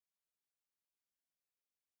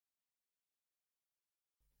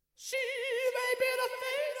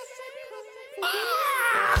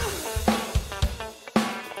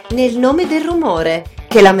Nel nome del rumore,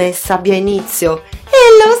 che la messa abbia inizio.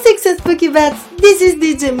 Hello, Six and Spooky Bats! This is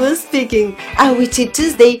DJ Moon speaking. Our Witchy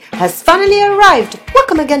Tuesday has finally arrived.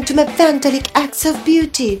 Welcome again to my Vantalic Acts of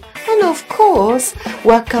Beauty. And of course,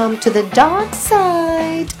 welcome to the dark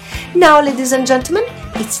side. Now, ladies and gentlemen,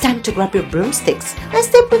 it's time to grab your broomsticks and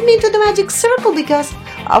step with me into the magic circle because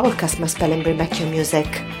I will cast my spell and bring back your music.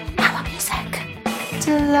 Our music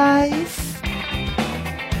to life.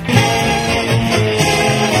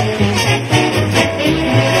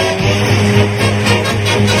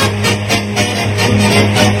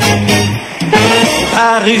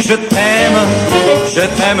 Paris, je t'aime, je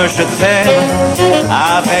t'aime, je t'aime,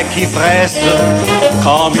 avec ivresse,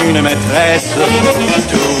 comme une maîtresse,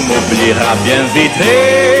 tout m'oubliera bien vite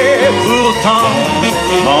et pourtant,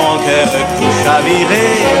 mon cœur tout chaviré,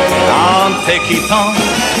 en te quittant,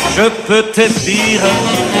 je peux te dire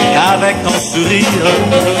qu'avec ton sourire,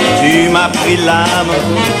 tu m'as pris l'âme,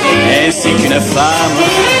 ainsi qu'une femme,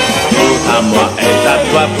 tout à moi est à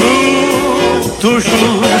toi pour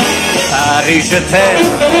toujours. Paris, je t'aime,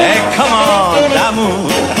 et comment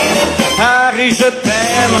d'amour. Paris, je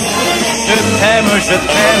t'aime, je t'aime, je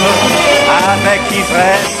t'aime, avec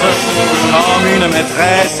ivresse, comme une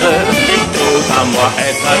maîtresse. Tout à moi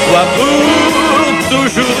est à toi pour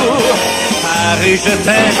toujours. Paris, je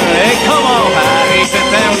t'aime, et comment Paris, je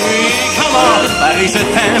t'aime, oui, comment Paris, je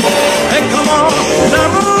t'aime, et comment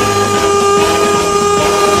d'amour.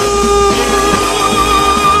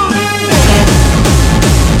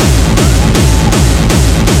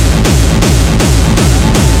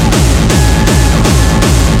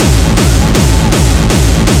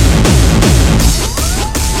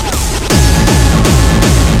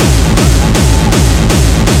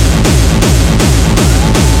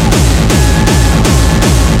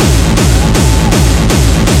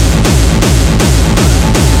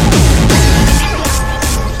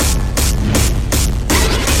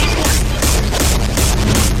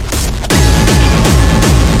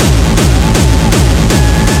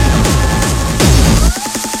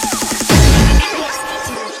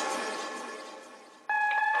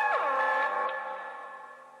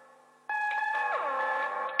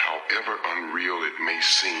 However unreal it may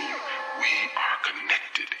seem, we are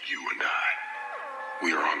connected, you and I.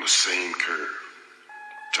 We are on the same curve,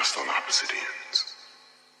 just on opposite ends.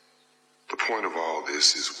 The point of all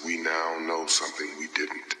this is we now know something we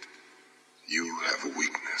didn't. You have a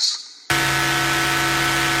weakness.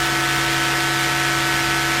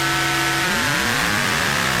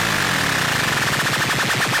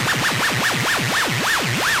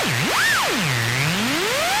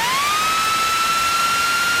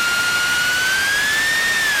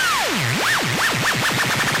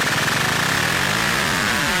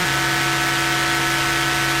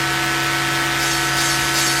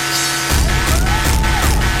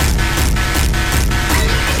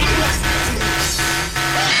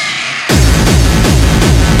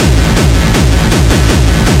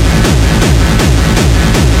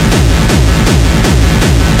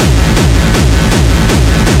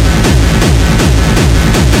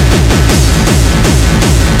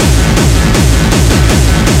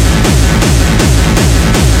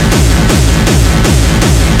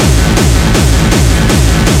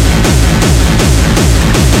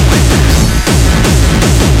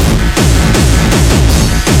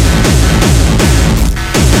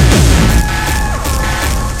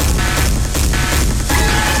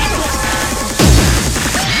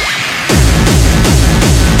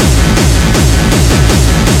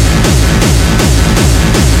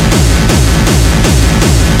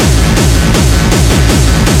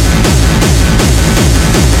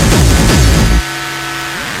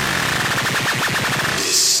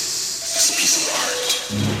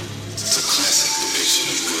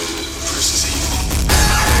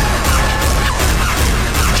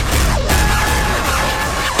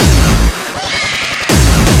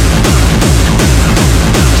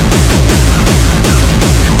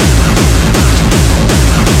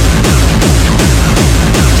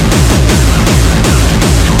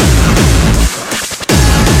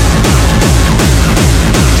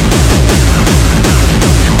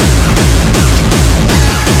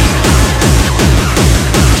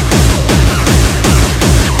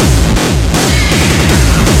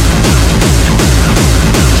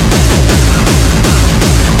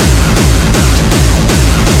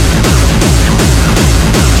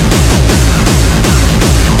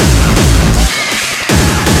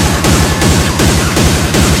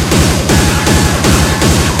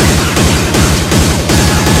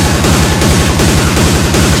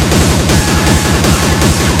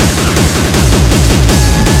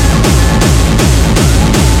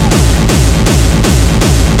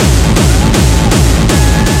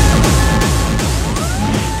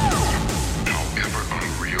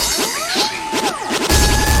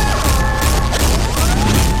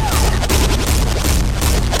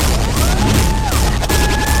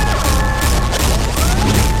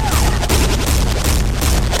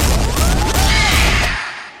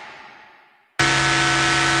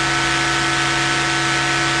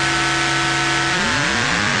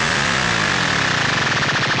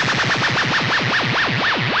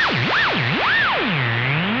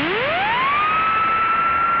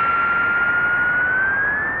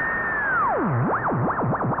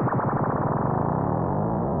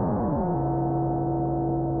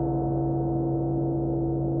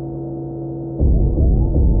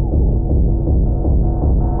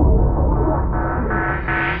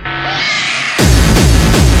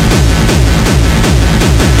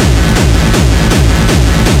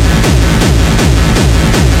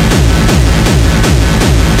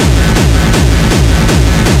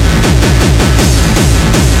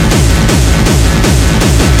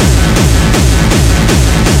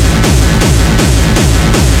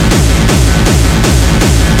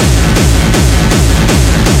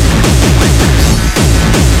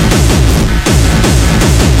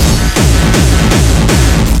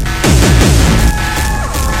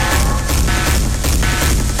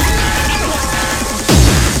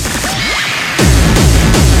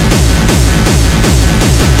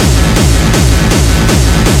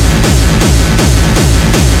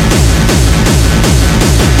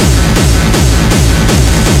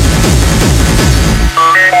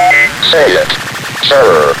 Say it.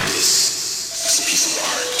 Sir.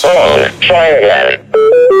 Try again.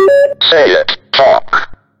 Say it.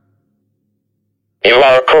 Talk. You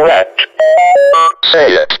are correct.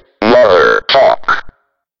 Say it. Mother. Talk.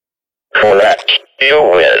 Correct.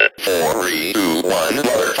 You win. 4, 3, 2, 1.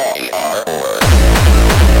 Mother talking R.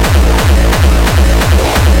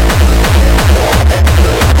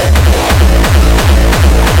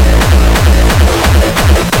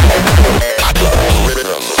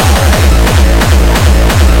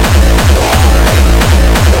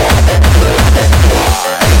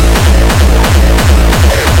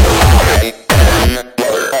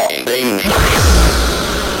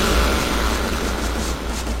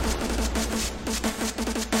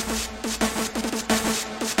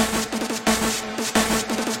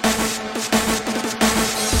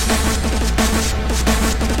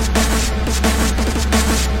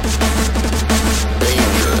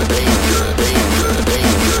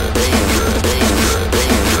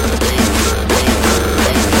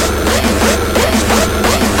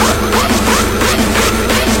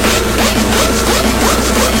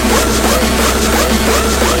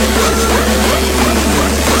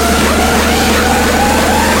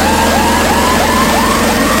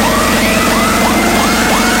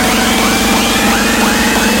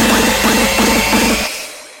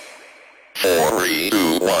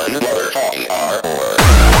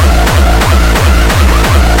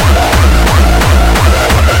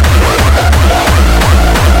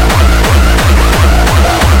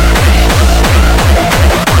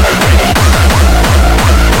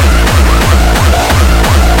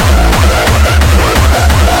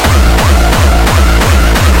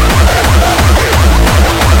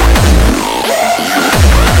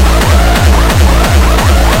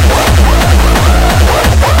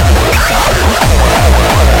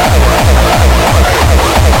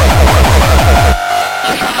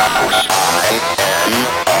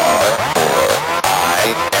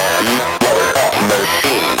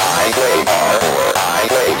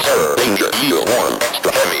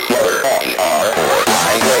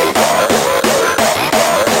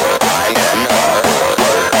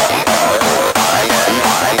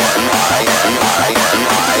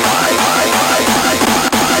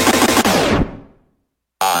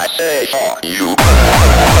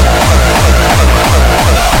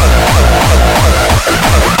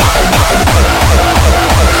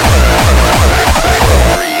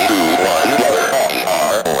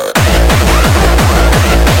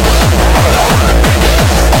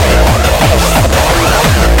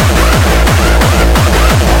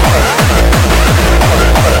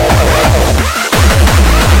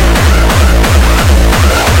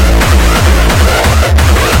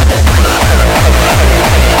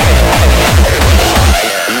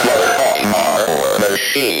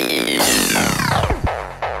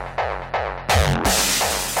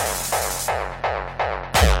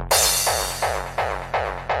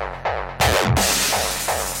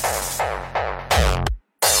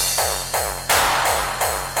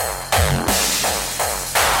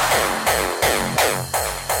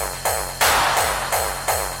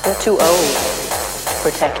 Too old to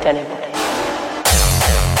protect anybody.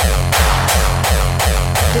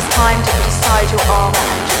 It is time to put aside your armor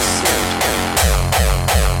and your sword.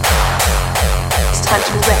 It's time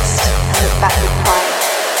to rest and look back with pride.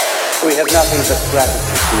 We have nothing but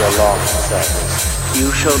gratitude for your long service.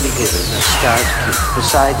 You shall be given a scarred keep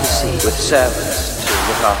beside the sea with servants to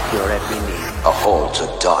look after your every need. A hall to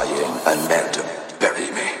die in and men to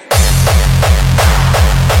bury me.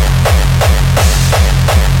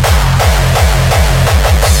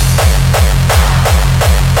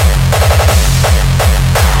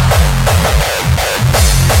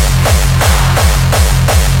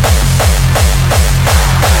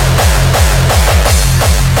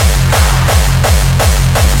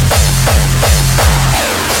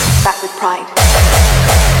 Pride.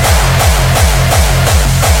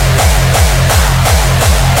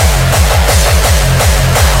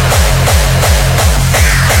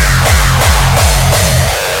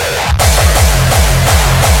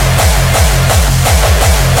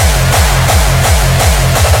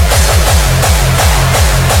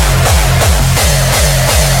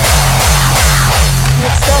 You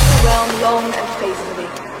have served the realm long and faithfully.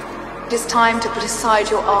 It is time to put aside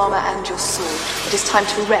your armor and your sword. It is time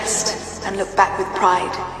to rest and look back with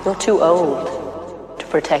pride. You're too old to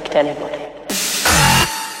protect anybody.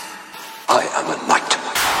 I am a knight.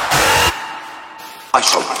 I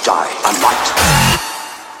shall die a knight.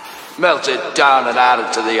 Melt it down and add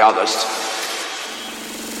it to the others.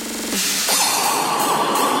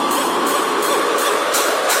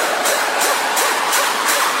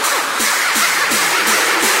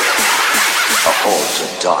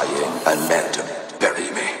 dying and men to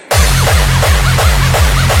bury me.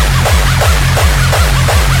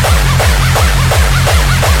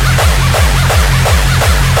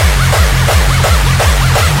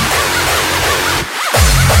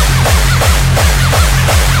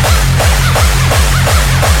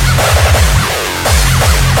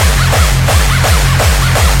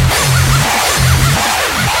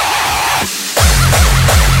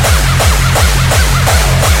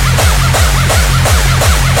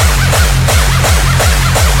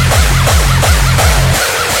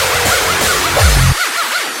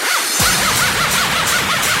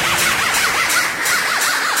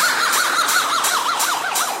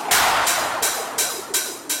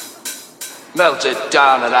 Melt it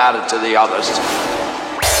down and add it to the others.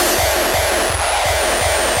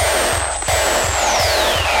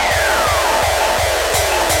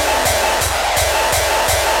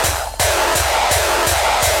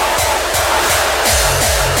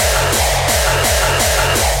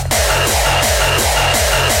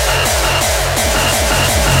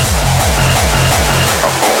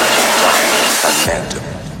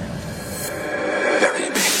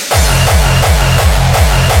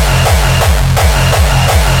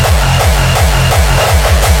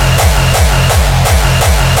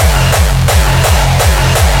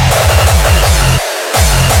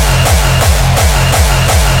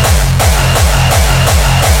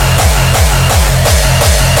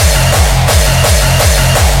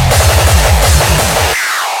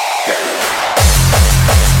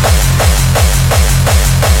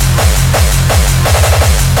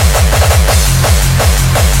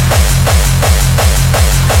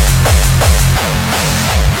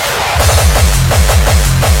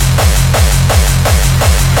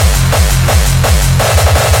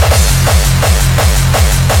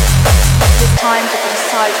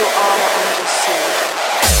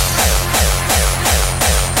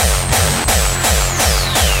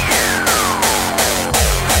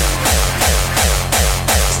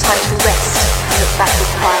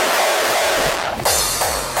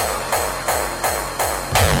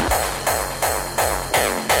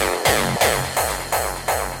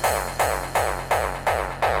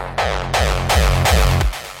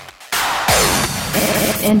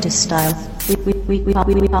 Into style,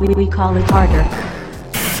 we call it harder,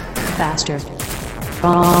 faster,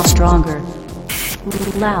 stronger,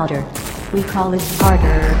 louder. We call it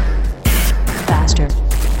harder, faster,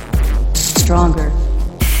 stronger.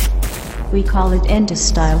 We call it into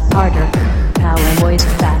style, harder, power voice,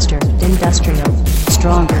 faster, industrial,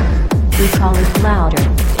 stronger. We call it louder,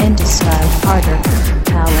 into style, harder,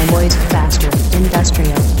 power voice, faster,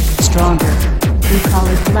 industrial, stronger. We call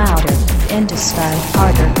it louder, into style,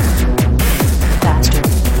 harder, faster,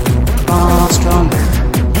 stronger,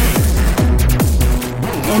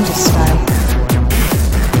 into style.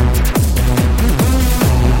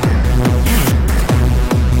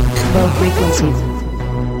 Low frequency.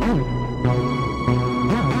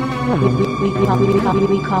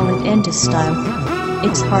 We call it into style.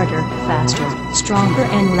 It's harder, faster, stronger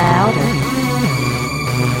and louder.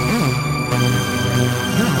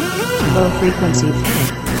 Low frequency.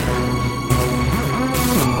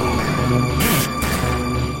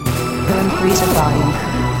 Increase of volume.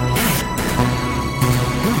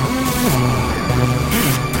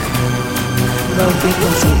 Low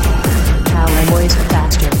frequency. Power voice,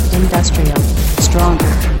 faster, industrial,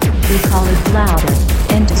 stronger. We call it louder,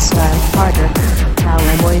 into style, harder.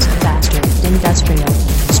 Power voice, faster, industrial,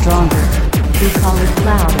 stronger. We call it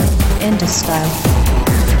louder, into style,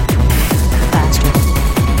 faster,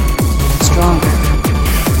 stronger.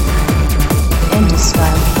 Into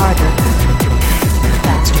style, harder,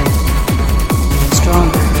 faster,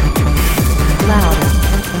 stronger, louder,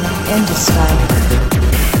 into style.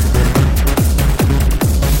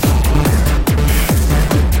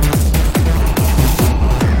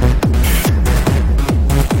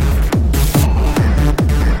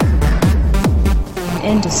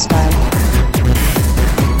 Into style.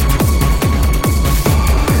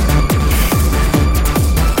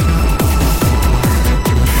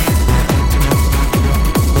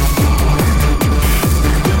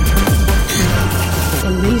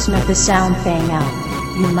 In reason of the sound fading out,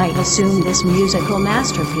 you might assume this musical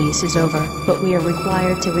masterpiece is over, but we are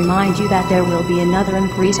required to remind you that there will be another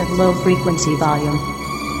increase of low frequency volume.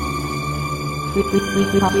 We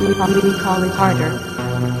call it harder,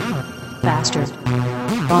 faster,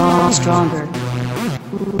 stronger,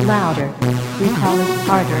 louder. We call it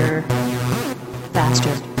harder,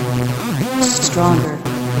 faster, stronger.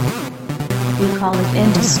 We call it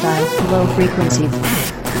into style, low frequency.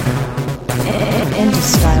 Into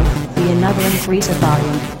style, be another increase of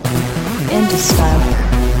volume. Into style.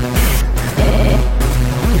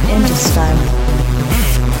 Into style.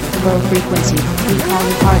 Low frequency, we call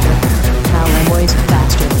it harder. Power noise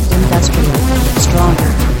faster. Industrial,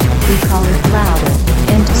 stronger. We call it louder.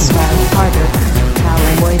 Into style, harder.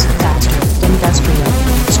 Power noise faster. Industrial,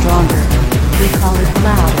 stronger. We call it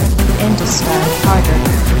louder. Into style, harder.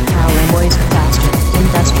 Power noise faster.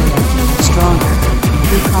 Industrial, stronger.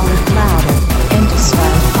 We call it louder. Into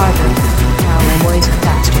style, harder. Power noise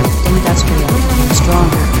faster. Industrial,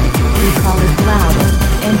 stronger. We call it louder.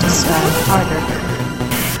 Into style, harder.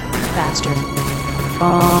 Faster.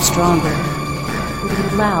 Stronger.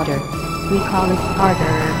 Louder. We call it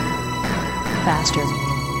harder. Faster.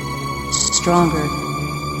 Stronger.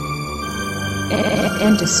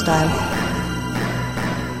 Into style.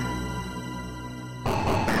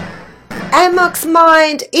 Amok's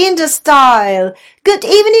Mind in the style. Good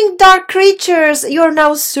evening, dark creatures. You're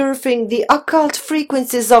now surfing the occult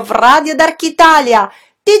frequencies of Radio Dark Italia.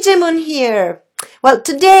 DJ Moon here. Well,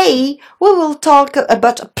 today we will talk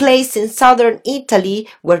about a place in southern Italy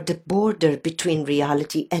where the border between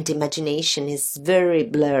reality and imagination is very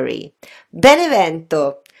blurry.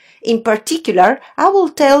 Benevento. In particular, I will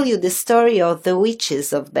tell you the story of the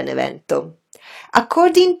witches of Benevento.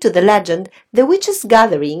 According to the legend, the witches'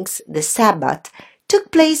 gatherings, the Sabbath,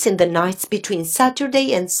 took place in the nights between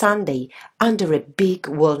Saturday and Sunday under a big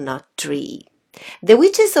walnut tree. The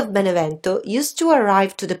witches of Benevento used to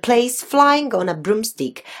arrive to the place flying on a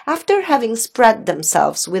broomstick after having spread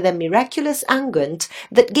themselves with a miraculous unguent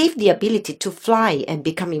that gave the ability to fly and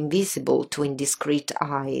become invisible to indiscreet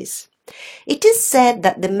eyes. It is said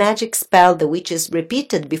that the magic spell the witches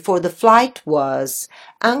repeated before the flight was,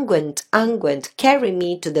 "Unguent, unguent, carry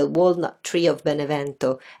me to the walnut tree of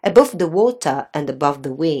Benevento, above the water and above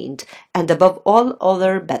the wind, and above all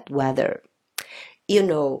other bad weather." You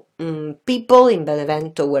know, people in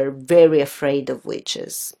Benevento were very afraid of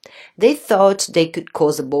witches. They thought they could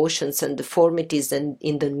cause abortions and deformities in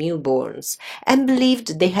the newborns, and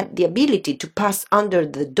believed they had the ability to pass under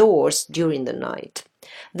the doors during the night.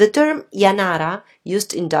 The term Janara,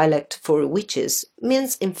 used in dialect for witches,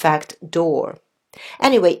 means in fact door.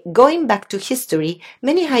 Anyway, going back to history,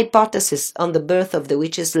 many hypotheses on the birth of the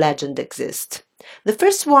witches' legend exist. The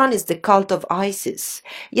first one is the cult of Isis.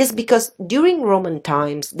 Yes, because during Roman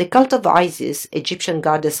times, the cult of Isis, Egyptian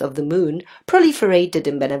goddess of the moon, proliferated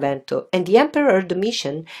in Benevento, and the Emperor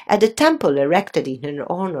Domitian had a temple erected in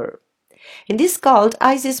her honor. In this cult,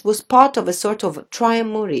 Isis was part of a sort of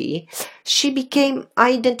triumvirate. She became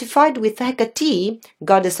identified with Hecate,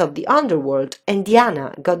 goddess of the underworld, and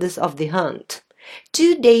Diana, goddess of the hunt.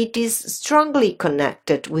 Two deities strongly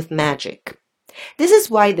connected with magic. This is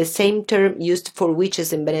why the same term used for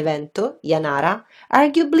witches in Benevento, Janara,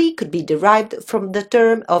 arguably could be derived from the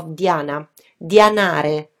term of Diana,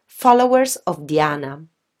 Dianare, followers of Diana.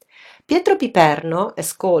 Pietro Piperno, a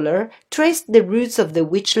scholar, traced the roots of the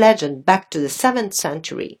witch legend back to the 7th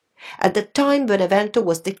century. At that time, Benevento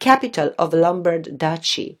was the capital of a Lombard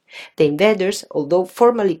duchy. The invaders, although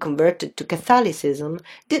formally converted to Catholicism,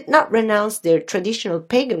 did not renounce their traditional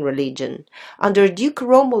pagan religion. Under Duke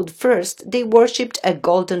Romuald I, they worshipped a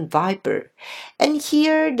golden viper. And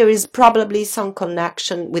here there is probably some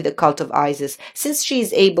connection with the cult of Isis, since she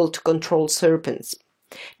is able to control serpents.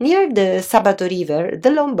 Near the Sabato River,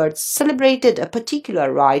 the Lombards celebrated a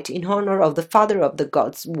particular rite in honor of the father of the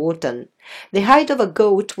gods, Wotan. The hide of a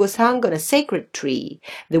goat was hung on a sacred tree.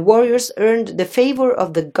 The warriors earned the favor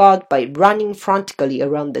of the god by running frantically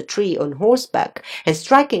around the tree on horseback and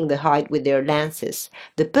striking the hide with their lances.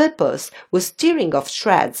 The purpose was tearing off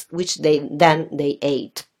shreds, which they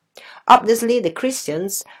ate. Obviously, the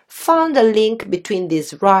Christians found a link between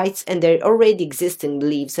these rites and their already existing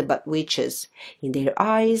beliefs about witches. In their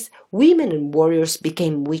eyes, women and warriors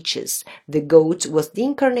became witches. The goat was the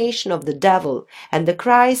incarnation of the devil, and the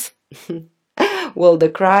cries, well, the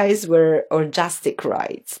cries were orgiastic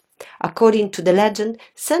rites. According to the legend,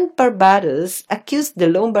 Saint Barbatus accused the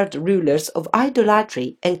Lombard rulers of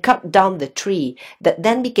idolatry and cut down the tree that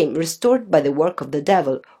then became restored by the work of the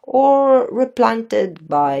devil or replanted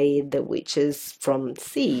by the witches from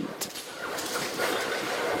seed.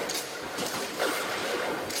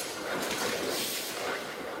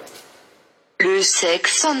 Le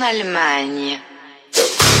sexe en Allemagne.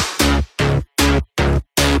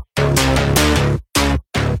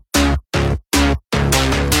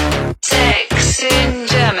 Sex in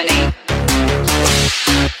Germany.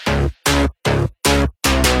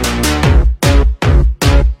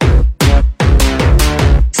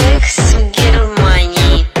 Sex in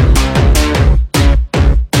Germany.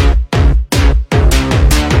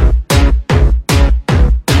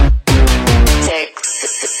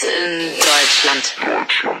 Sex in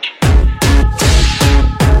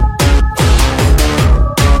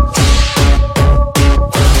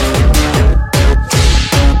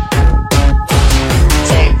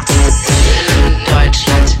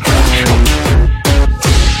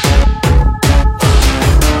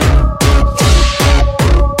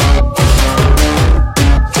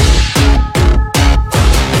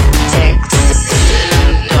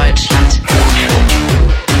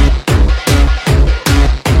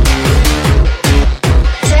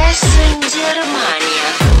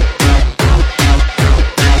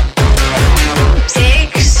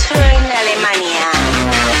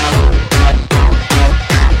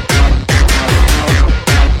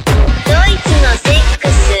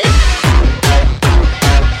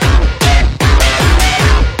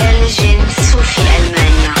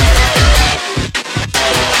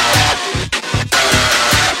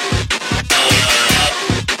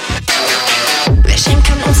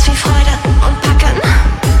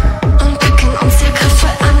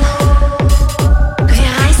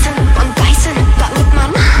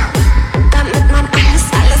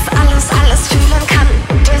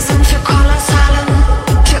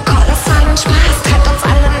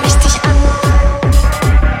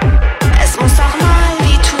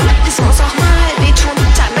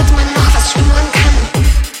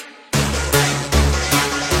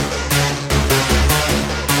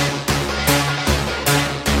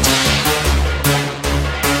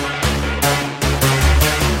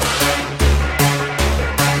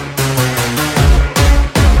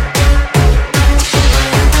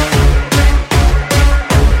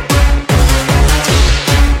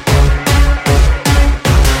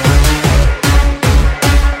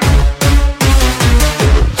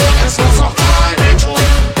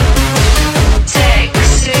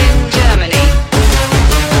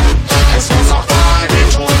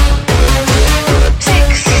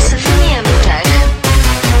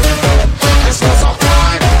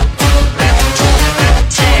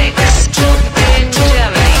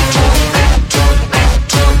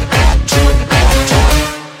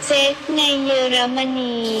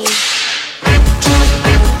Germany.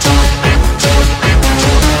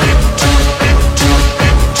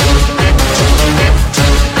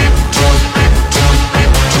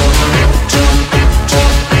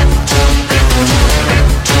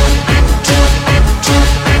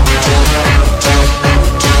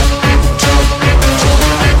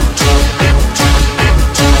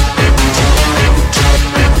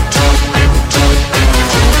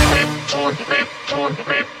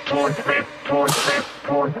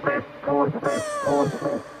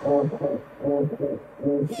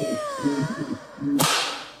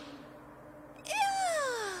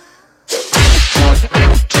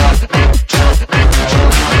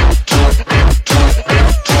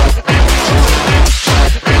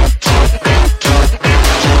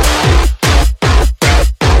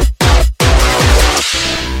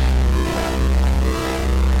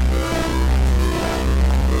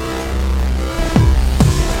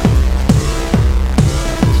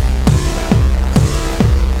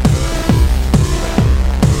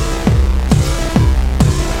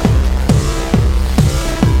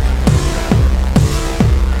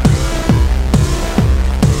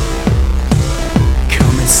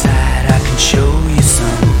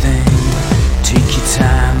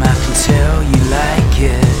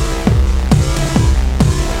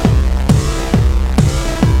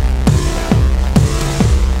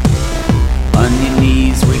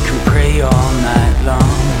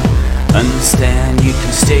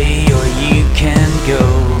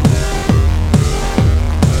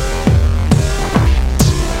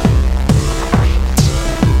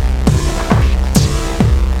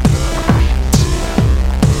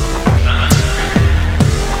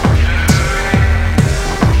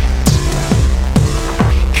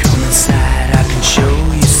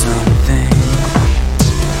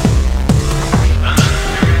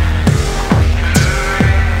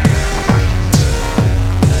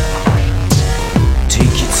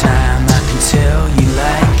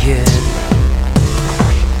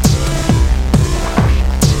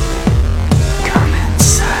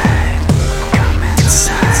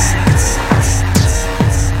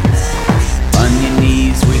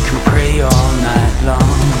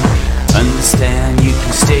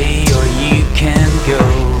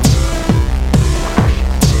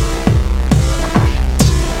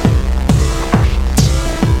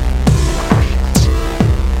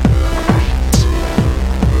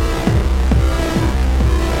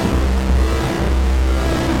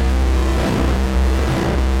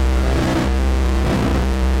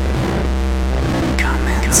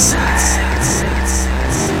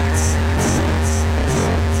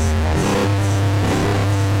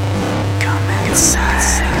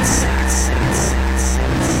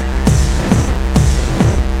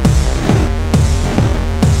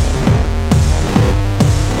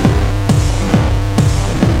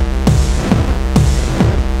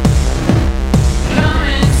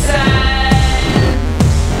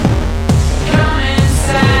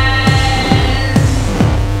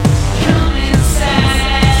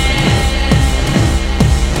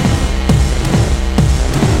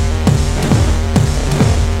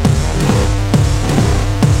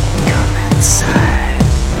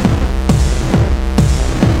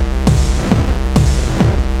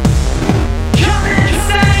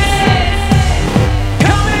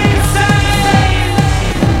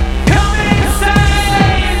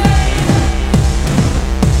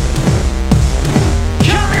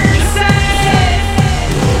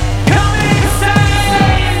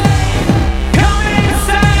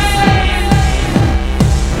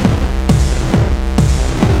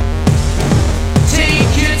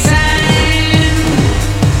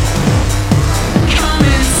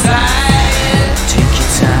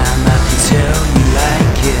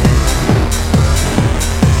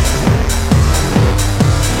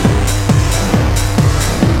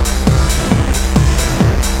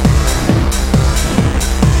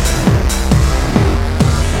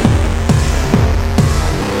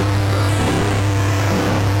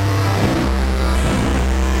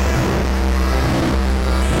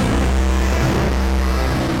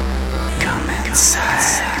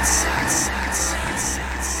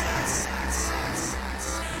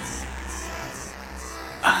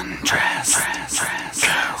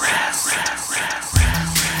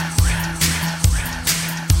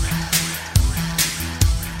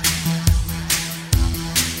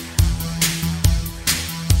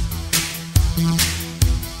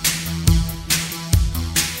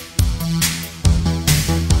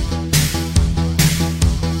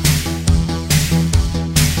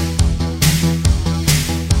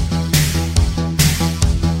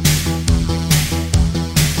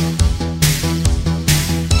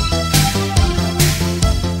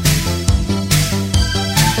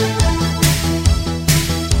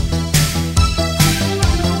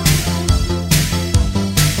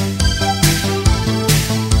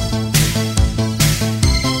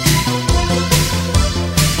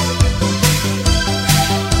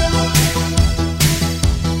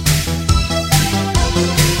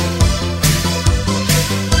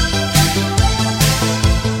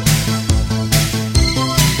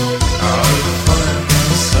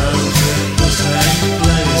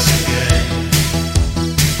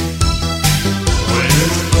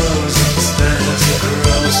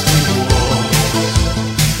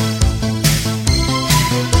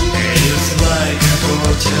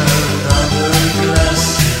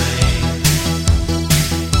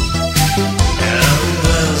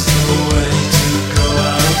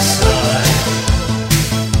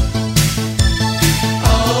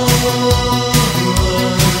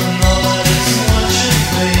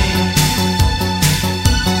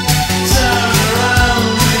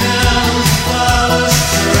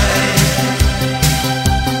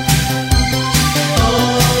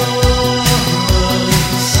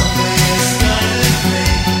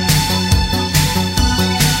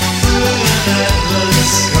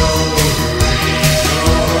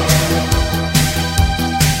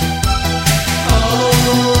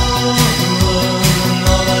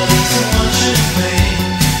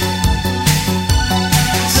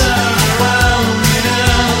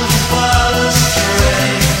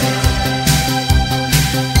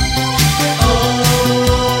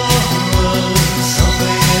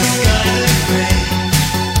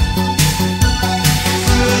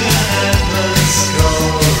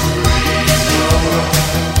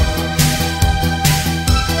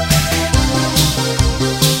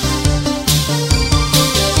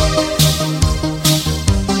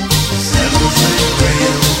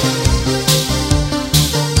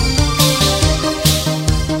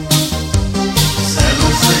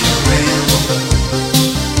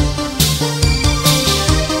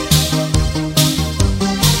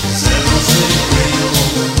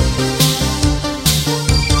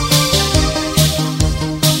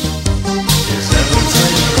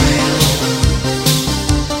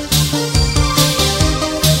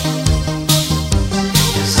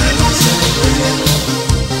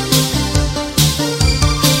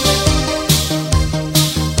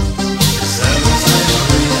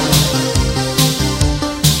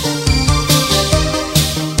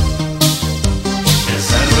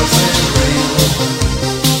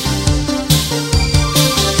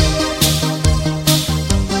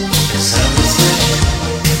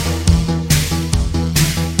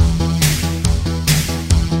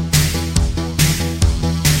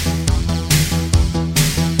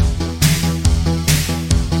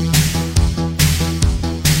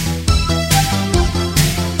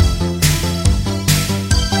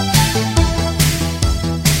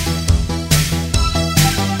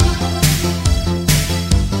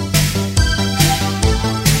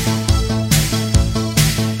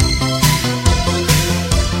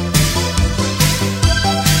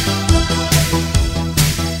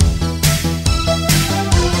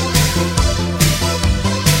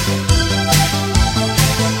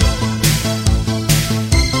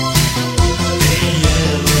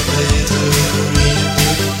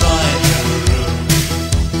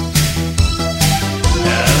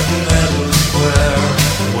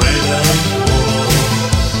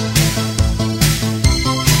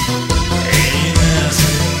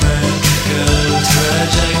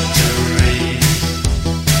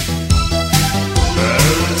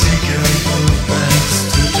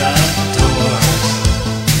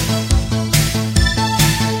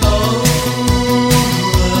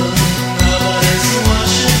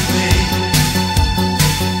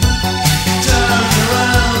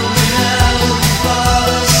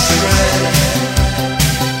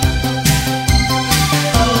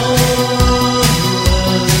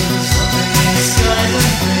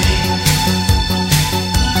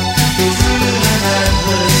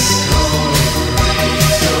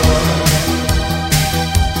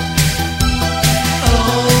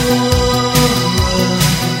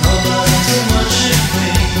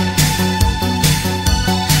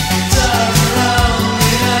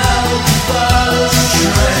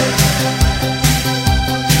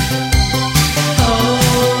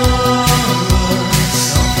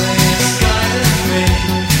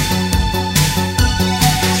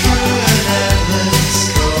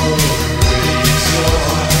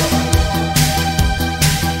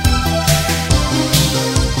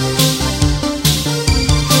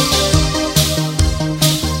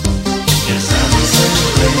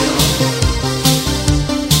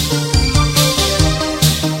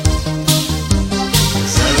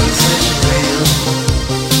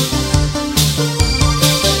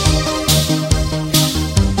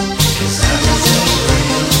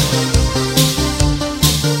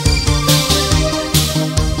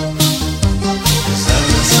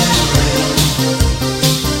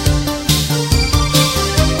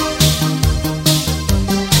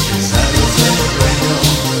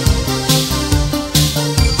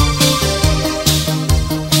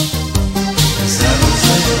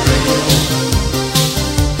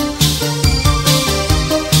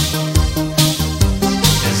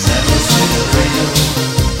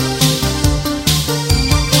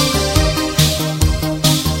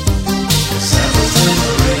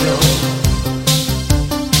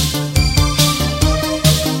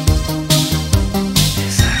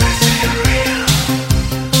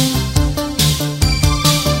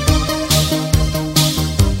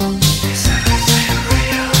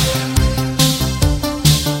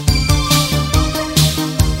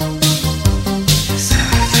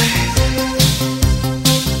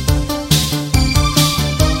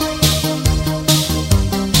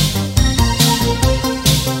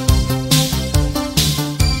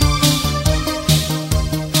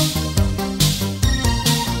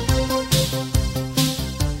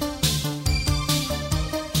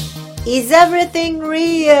 Is everything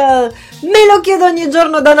real? Me lo chiedo ogni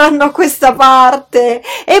giorno da un anno a questa parte.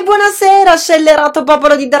 E buonasera, scellerato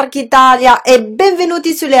popolo di Dark Italia, e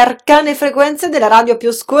benvenuti sulle arcane frequenze della radio più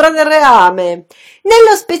oscura del reame.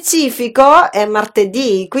 Nello specifico è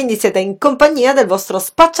martedì, quindi siete in compagnia del vostro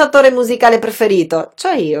spacciatore musicale preferito,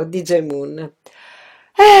 cioè io, DJ Moon.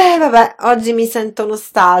 Vabbè, oggi mi sento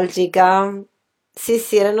nostalgica. Sì,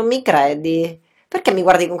 non mi credi? Perché mi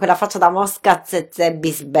guardi con quella faccia da mosca zezze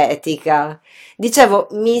bisbetica? Dicevo,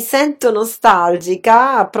 mi sento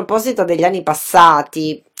nostalgica a proposito degli anni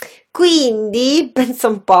passati. Quindi, pensa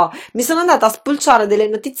un po', mi sono andata a spulciare delle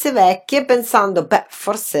notizie vecchie pensando,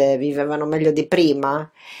 forse vivevano meglio di prima.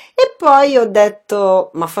 E poi ho detto,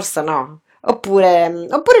 ma forse no.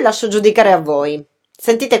 Oppure lascio giudicare a voi.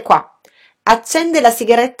 Sentite qua. Accende la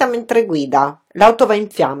sigaretta mentre guida. L'auto va in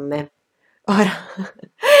fiamme. Ora,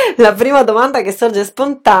 la prima domanda che sorge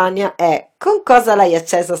spontanea è: con cosa l'hai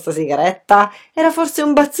accesa sta sigaretta? Era forse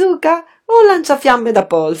un bazooka o un lanciafiamme da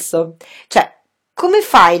polso? Cioè, come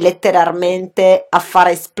fai letteralmente a far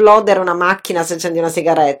esplodere una macchina se accendi una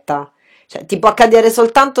sigaretta? Cioè, ti può accadere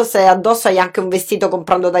soltanto se addosso hai anche un vestito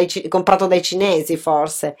comprato dai cinesi,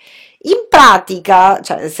 forse. In pratica,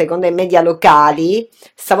 cioè, secondo i media locali,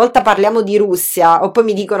 stavolta parliamo di Russia, o poi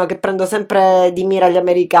mi dicono che prendo sempre di mira gli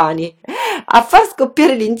americani, a far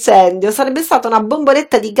scoppiare l'incendio sarebbe stata una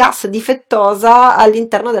bomboletta di gas difettosa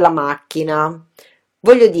all'interno della macchina.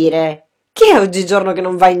 Voglio dire, chi è oggigiorno che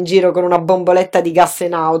non va in giro con una bomboletta di gas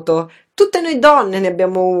in auto? Tutte noi donne ne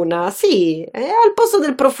abbiamo una, sì, e al posto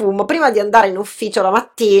del profumo, prima di andare in ufficio la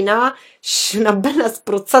mattina, una bella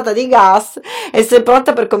spruzzata di gas e sei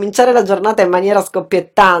pronta per cominciare la giornata in maniera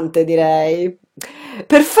scoppiettante, direi.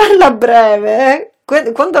 Per farla breve,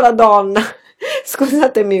 quando la donna,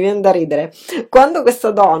 scusatemi, mi viene da ridere, quando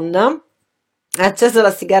questa donna ha acceso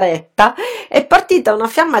la sigaretta, è partita una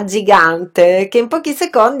fiamma gigante che in pochi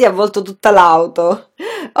secondi ha avvolto tutta l'auto.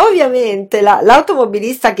 Ovviamente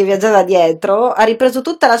l'automobilista che viaggiava dietro ha ripreso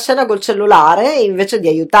tutta la scena col cellulare invece di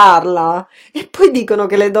aiutarla. E poi dicono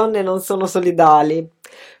che le donne non sono solidali.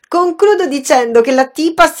 Concludo dicendo che la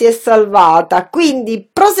tipa si è salvata, quindi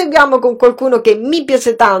proseguiamo con qualcuno che mi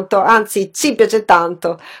piace tanto, anzi ci piace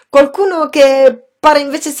tanto, qualcuno che pare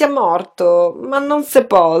invece sia morto, ma non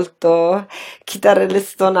sepolto. Chitarre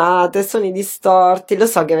stonate, suoni distorti, lo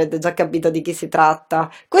so che avete già capito di chi si tratta.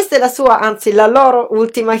 Questa è la sua, anzi la loro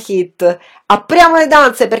ultima hit. Apriamo le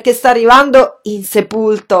danze perché sta arrivando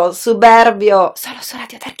Insepulto, Suburbio, solo su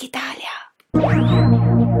Radio Dark Italia.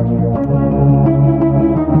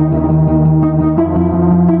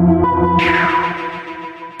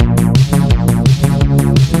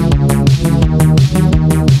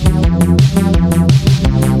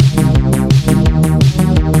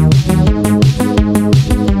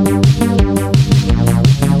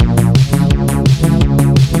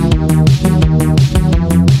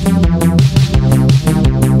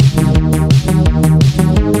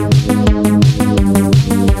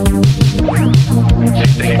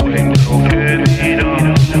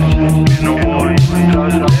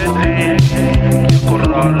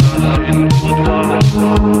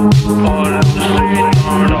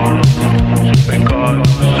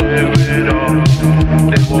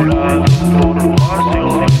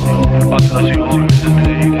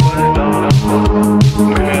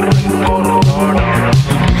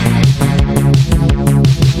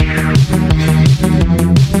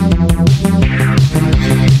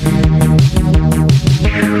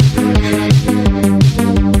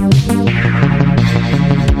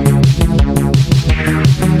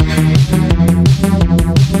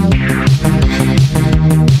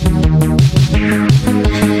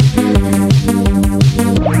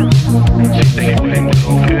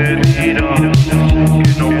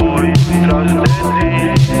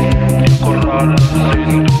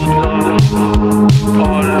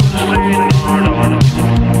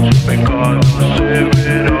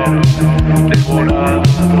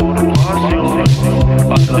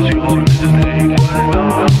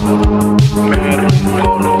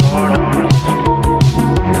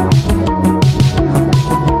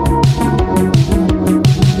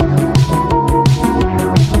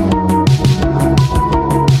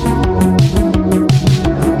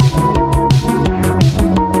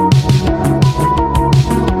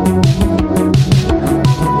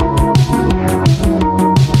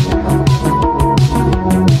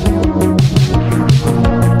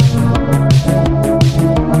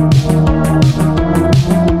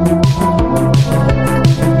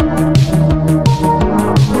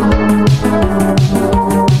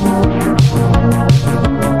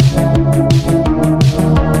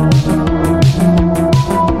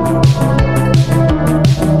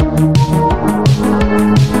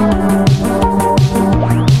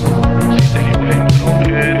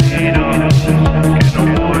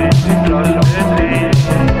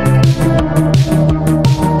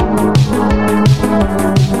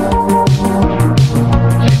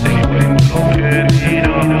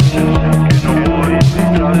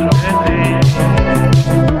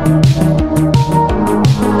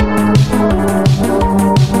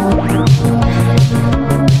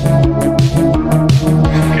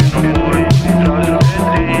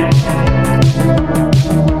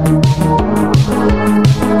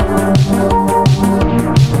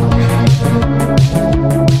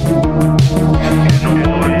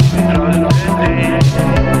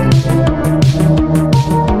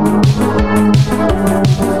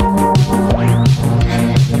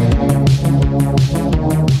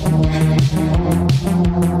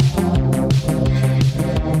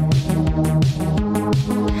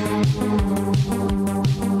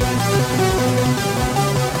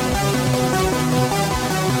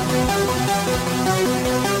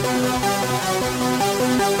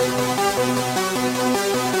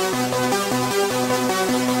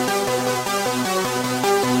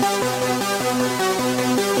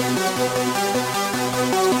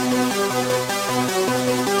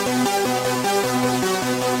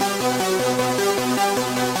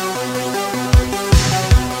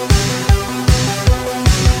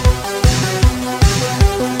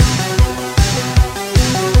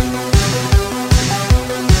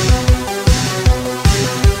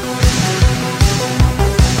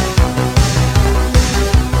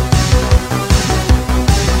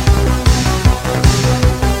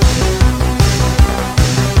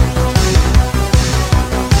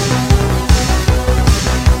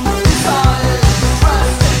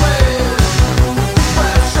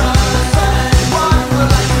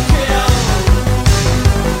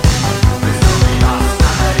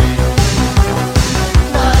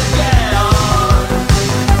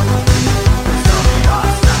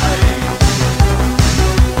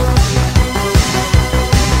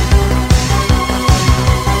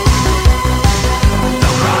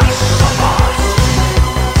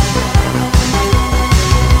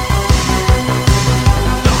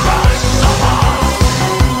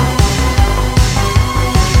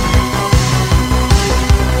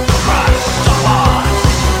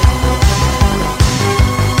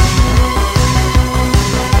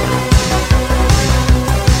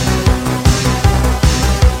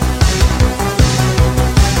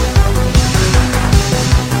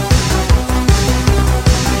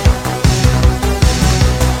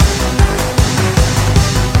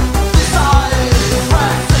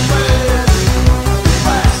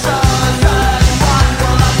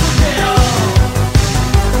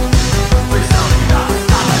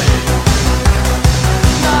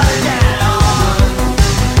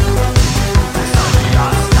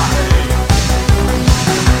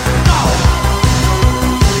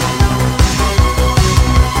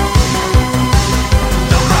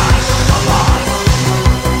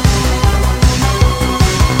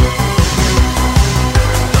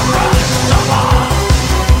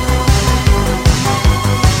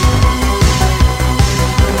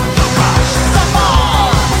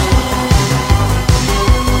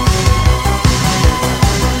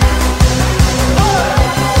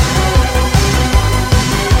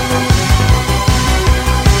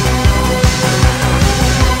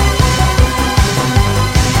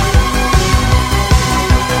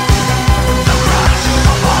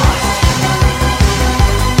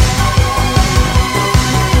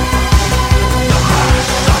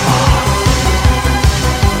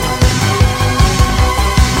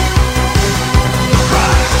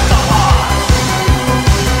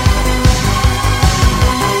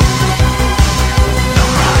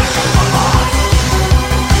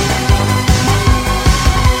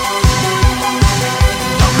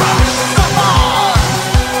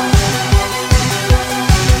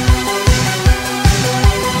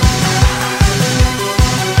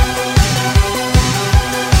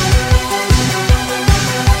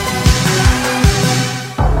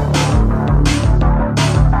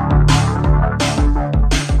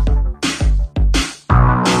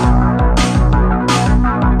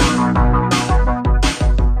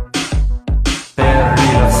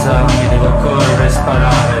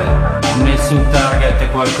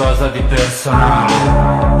 qualcosa di personale.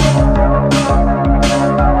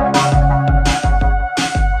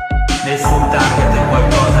 Nessun target è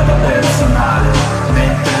qualcosa di personale,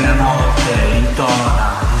 mentre la notte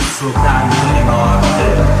intona il suo canto di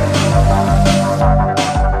morte.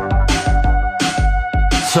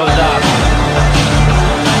 Soldato,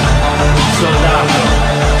 soldato,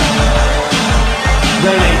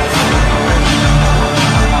 delete.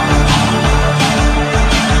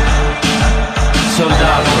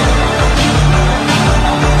 Soldato,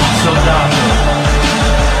 soldato,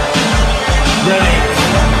 delete.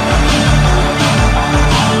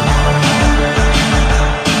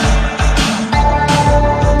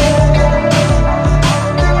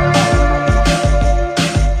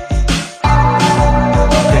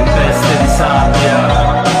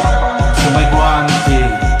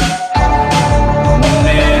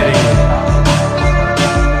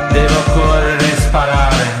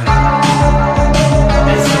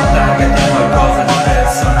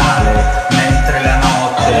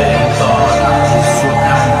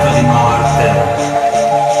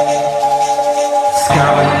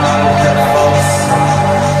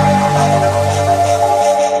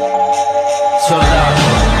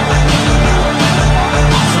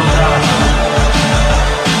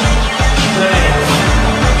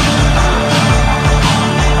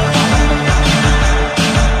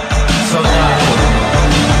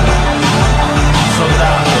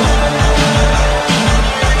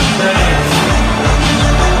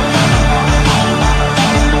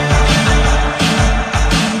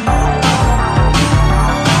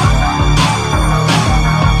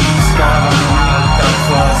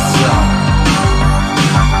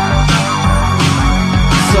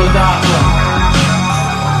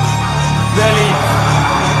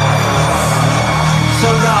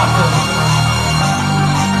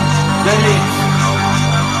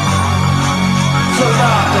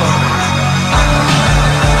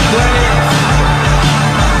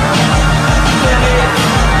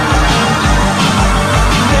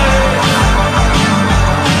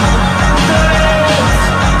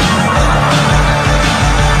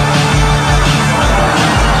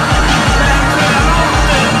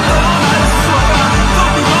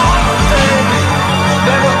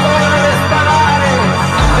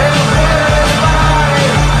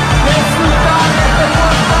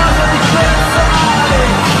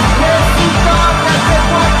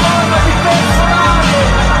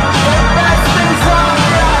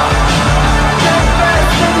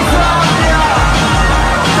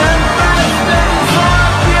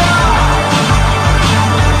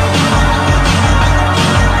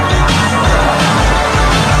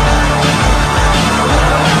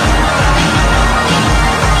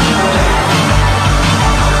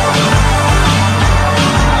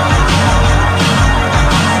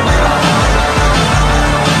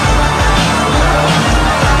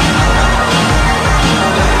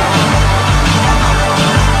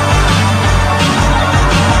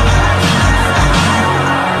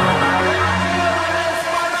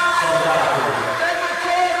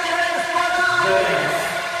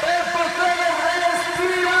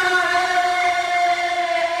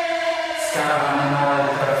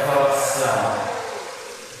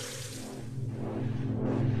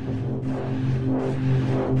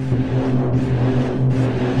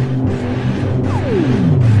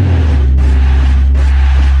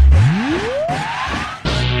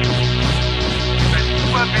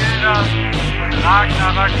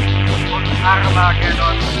 Ragnarök und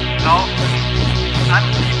Armageddon laufen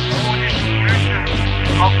antibodischen Mythen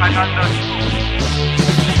aufeinander zu.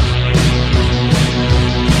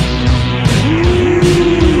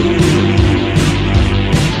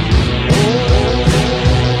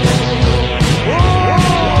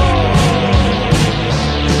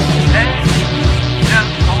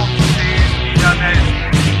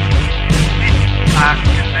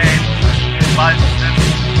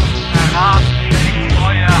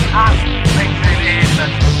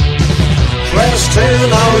 Dressed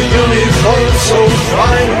in our uniforms so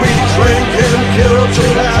fine, we drink and kill to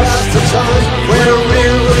pass the time. We're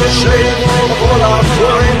real ashamed of all our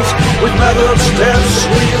crimes. With metal steps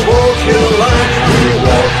we walk in line. We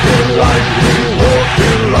walk in line, we walk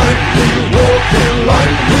in line, we walk in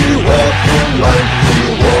line, we walk in line,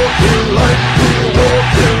 we walk in line, we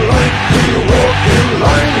walk in line, we walk in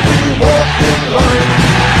line, we walk in line.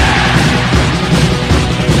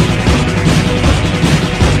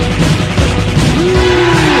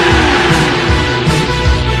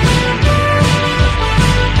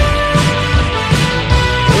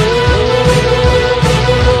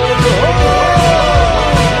 Oh,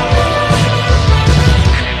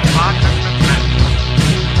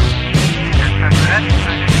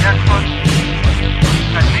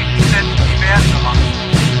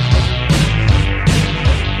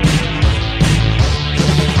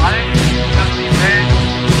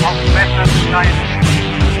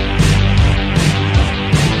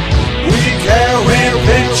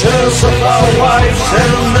 with our wives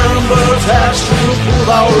and numbers has to prove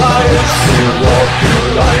our lives. We walk in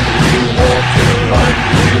line, we walk in line,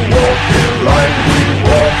 we walk in line, we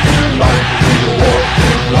walk in line, we walk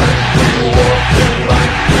in line, we walk in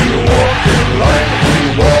line, we walk in line, we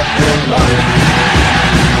walk in line.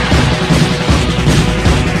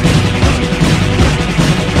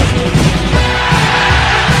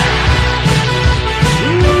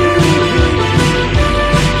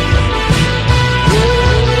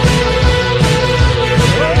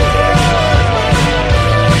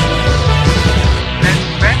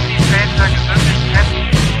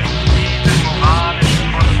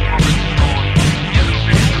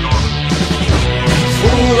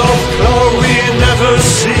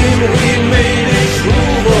 We made it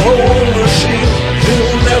through the whole machine.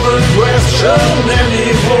 You'll never question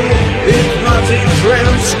anymore. Hypnotic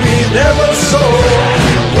trance we never saw.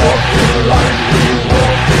 We walk in line, we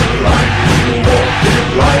walk in line, we walk in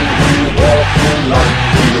line, we walk in line,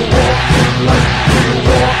 we walk in line, we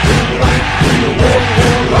walk in line, we walk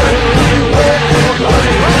in line, we walk in line.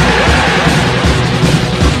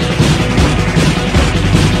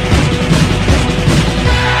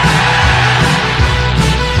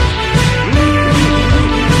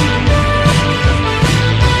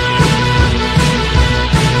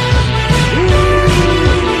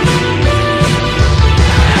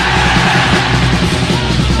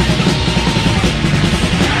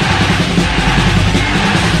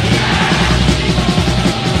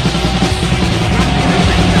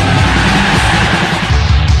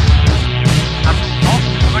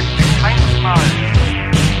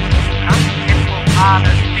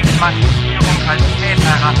 Stigmatisierung als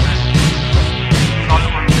Täterrasse soll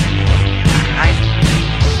uns reißen.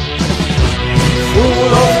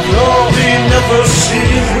 Full of glory, never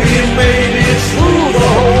seen. We made it through the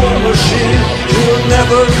whole machine. You'll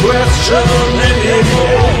never question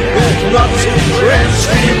anymore. Hypnotic trance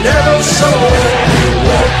we never saw. We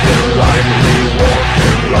walk in line, we walk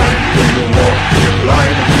in line, we walk in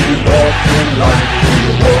line, we walk in line, we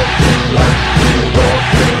walk in line, we walk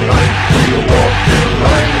in line, we walk in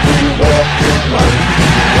line, we walk in line.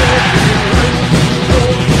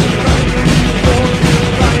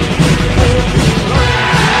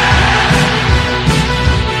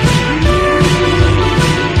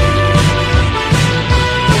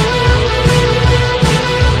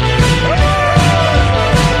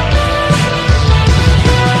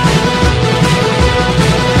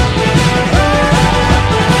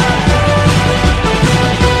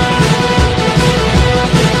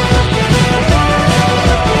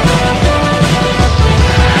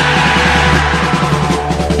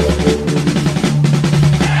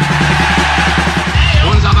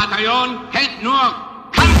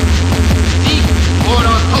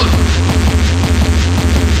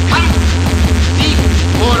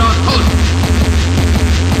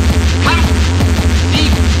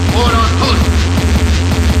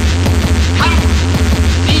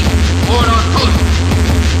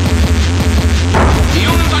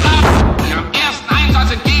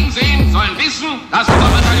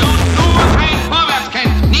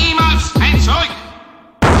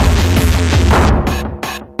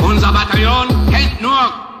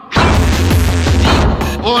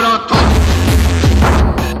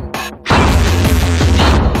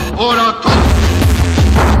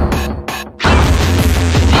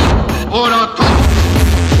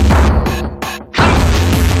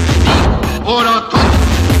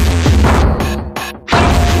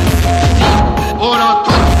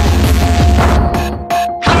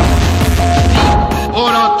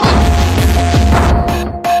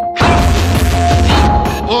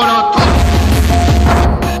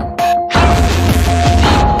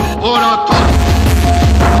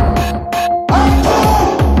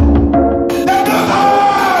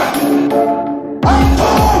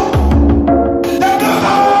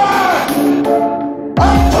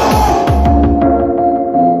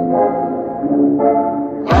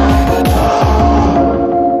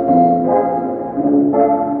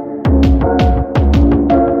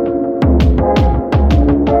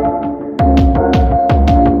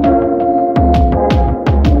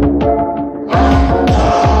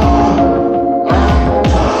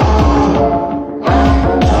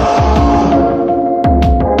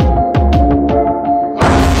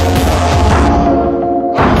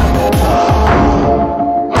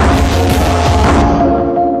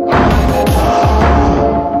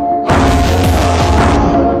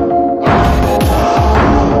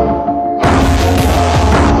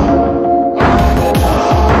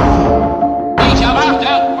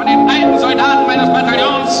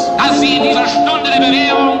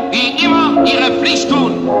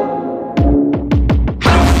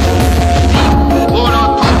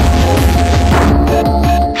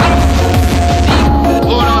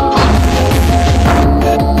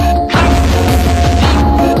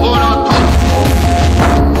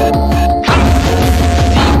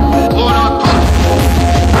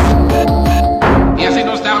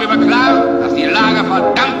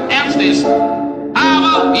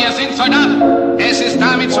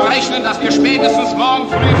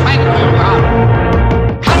 früh Feindberührung haben.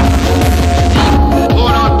 Kampf! Sieg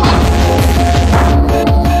oder Tod!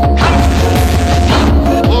 Kampf!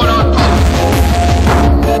 Sieg oder Tod!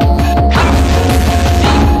 Kampf!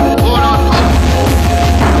 Sieg oder Tod!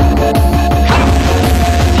 Kampf!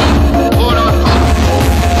 Sieg oder Tod!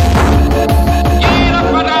 Jeder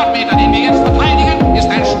Quadratmeter, den wir jetzt verteidigen, ist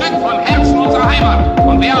ein Stück vom Herzen unserer Heimat.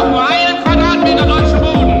 Und wer auch nur einen Quadratmeter deutschen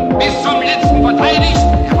Boden bis zum letzten verteidigt,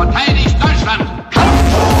 der verteidigt Deutschland. Kampf!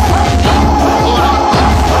 Sieg oder Tod!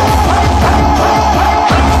 Kampf! Sieg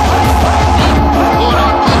oder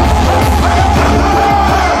Tod! Kampf!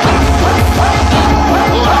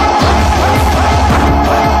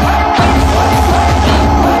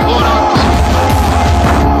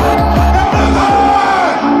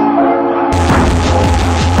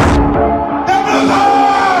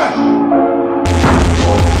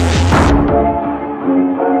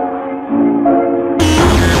 oder Tod!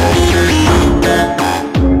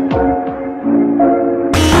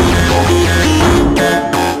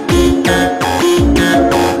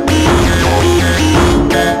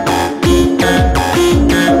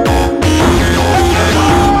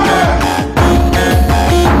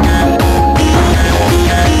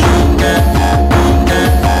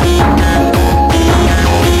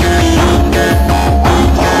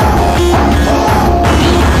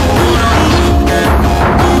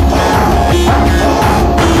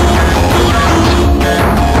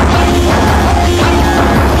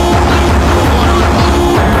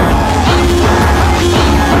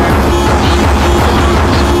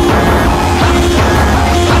 Sieg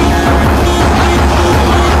oder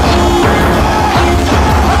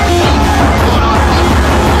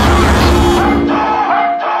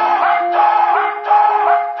Tod!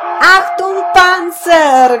 Achtung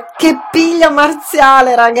Panzer! Che piglio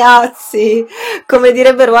marziale, ragazzi! Come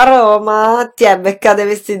direbbero a Roma, ti è beccate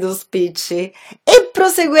vestito spicci. E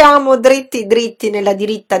proseguiamo dritti dritti nella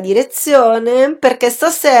diritta direzione, perché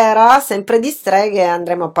stasera, sempre di streghe,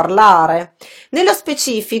 andremo a parlare. Nello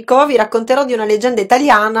specifico vi racconterò di una leggenda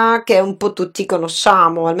italiana che un po' tutti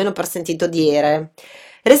conosciamo, almeno per sentito dire.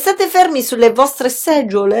 Restate fermi sulle vostre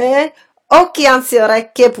seggiole, occhi anzi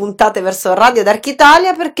orecchie puntate verso Radio Dark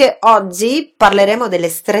Italia, perché oggi parleremo delle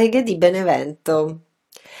streghe di Benevento.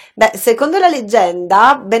 Beh, secondo la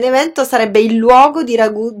leggenda, Benevento sarebbe il luogo di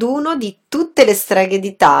raduno di tutte le streghe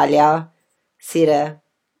d'Italia. Sire,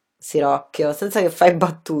 Sirocchio, senza che fai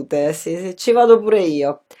battute, sì, ci vado pure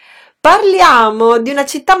io. Parliamo di una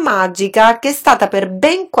città magica che è stata per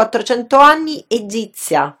ben 400 anni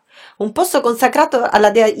egizia. Un posto consacrato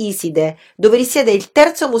alla dea Iside, dove risiede il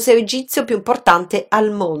terzo museo egizio più importante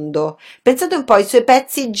al mondo. Pensate un po', i suoi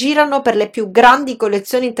pezzi girano per le più grandi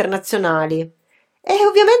collezioni internazionali. E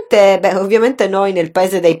ovviamente noi nel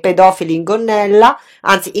paese dei pedofili in Gonnella,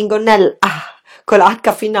 anzi in Gonnella con la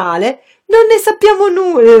H finale, non ne sappiamo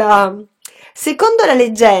nulla. Secondo la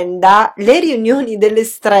leggenda, le riunioni delle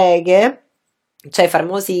streghe, cioè i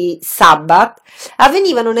famosi sabbat,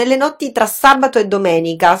 avvenivano nelle notti tra sabato e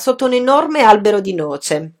domenica sotto un enorme albero di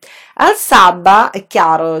noce. Al sabba, è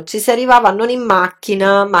chiaro, ci si arrivava non in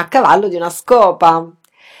macchina ma a cavallo di una scopa.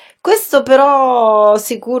 Questo però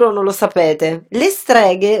sicuro non lo sapete. Le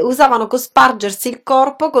streghe usavano cospargersi il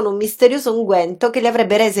corpo con un misterioso unguento che le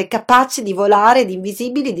avrebbe rese capaci di volare ed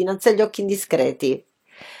invisibili dinanzi agli occhi indiscreti.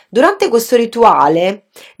 Durante questo rituale,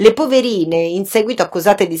 le poverine, in seguito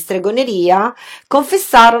accusate di stregoneria,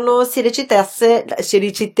 confessarono si recitasse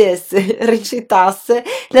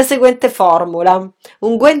la seguente formula: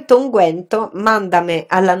 unguento, unguento, mandame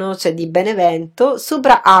alla noce di Benevento,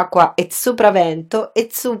 supra aqua et supra vento,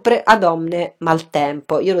 et supre ad omne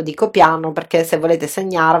maltempo. Io lo dico piano perché se volete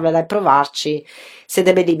segnarvela e provarci,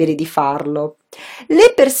 siete ben liberi di farlo.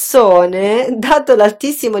 Le persone, dato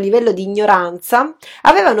l'altissimo livello di ignoranza,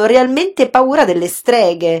 avevano realmente paura delle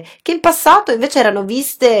streghe, che in passato invece erano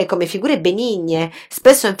viste come figure benigne.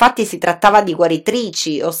 Spesso infatti si trattava di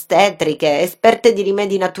guaritrici, ostetriche, esperte di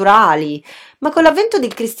rimedi naturali. Ma con l'avvento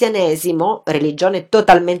del cristianesimo, religione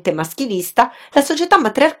totalmente maschilista, la società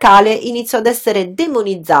matriarcale iniziò ad essere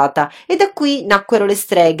demonizzata e da qui nacquero le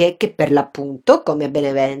streghe che per l'appunto, come a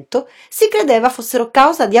Benevento, si credeva fossero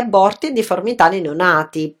causa di aborti e deformità nei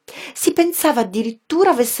neonati. Si pensava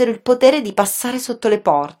addirittura avessero il potere di passare sotto le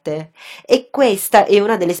porte. E questa è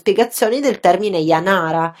una delle spiegazioni del termine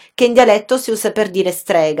Yanara, che in dialetto si usa per dire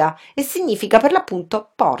strega e significa per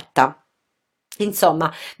l'appunto porta.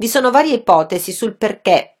 Insomma, vi sono varie ipotesi sul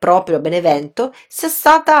perché proprio Benevento sia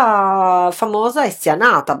stata famosa e sia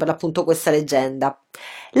nata per l'appunto questa leggenda.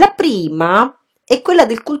 La prima è quella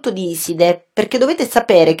del culto di Iside, perché dovete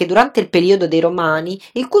sapere che durante il periodo dei Romani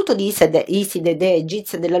il culto di Iside, dea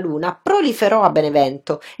egizia della luna, proliferò a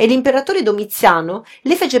Benevento e l'imperatore Domiziano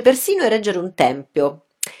le fece persino ereggere un tempio.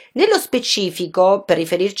 Nello specifico, per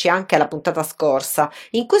riferirci anche alla puntata scorsa,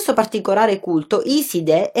 in questo particolare culto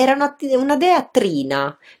Iside era una dea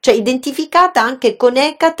trina, cioè identificata anche con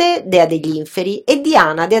Ecate, dea degli inferi, e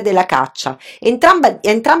Diana, dea della caccia,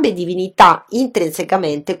 entrambe divinità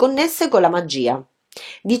intrinsecamente connesse con la magia.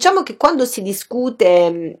 Diciamo che quando si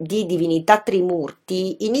discute di divinità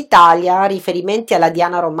trimurti, in Italia riferimenti alla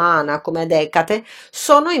Diana romana come ad Ecate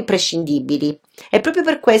sono imprescindibili. È proprio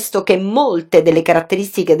per questo che molte delle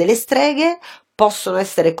caratteristiche delle streghe possono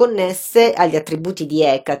essere connesse agli attributi di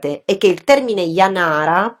Ecate e che il termine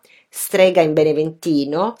Janara, strega in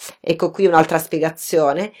beneventino, ecco qui un'altra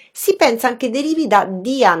spiegazione, si pensa anche derivi da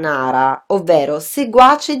Dianara, ovvero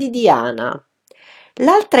seguace di Diana.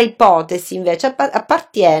 L'altra ipotesi invece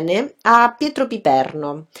appartiene a Pietro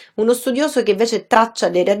Piperno, uno studioso che invece traccia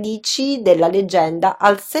le radici della leggenda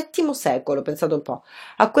al VII secolo, pensate un po'.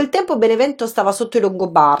 A quel tempo Benevento stava sotto i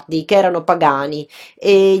Longobardi, che erano pagani,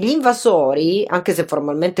 e gli invasori, anche se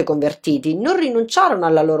formalmente convertiti, non rinunciarono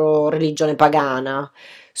alla loro religione pagana.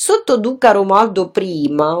 Sotto Duca Romualdo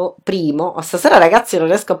I, stasera ragazzi non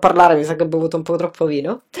riesco a parlare, mi sa che ho bevuto un po' troppo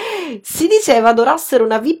vino, si diceva adorassero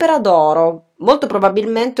una vipera d'oro, molto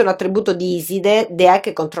probabilmente un attributo di Iside, dea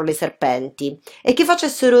che controlla i serpenti, e che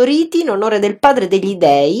facessero riti in onore del padre degli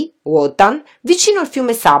dei, Wotan, vicino al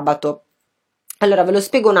fiume Sabato. Allora ve lo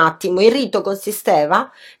spiego un attimo, il rito consisteva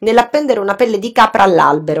nell'appendere una pelle di capra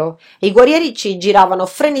all'albero e i guerrieri ci giravano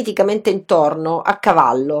freneticamente intorno a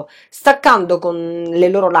cavallo, staccando con le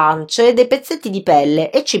loro lance dei pezzetti di pelle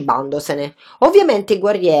e cibandosene. Ovviamente i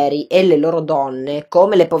guerrieri e le loro donne,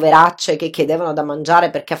 come le poveracce che chiedevano da mangiare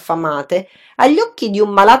perché affamate, agli occhi di un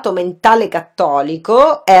malato mentale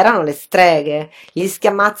cattolico erano le streghe, gli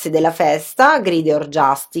schiamazzi della festa, gride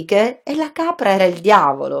orgiastiche, e la capra era il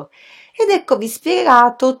diavolo. Ed eccovi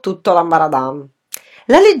spiegato tutto l'ambaradam.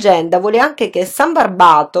 La leggenda vuole anche che San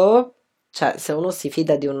Barbato, cioè se uno si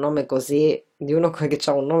fida di un nome così, di uno che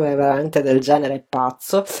ha un nome veramente del genere è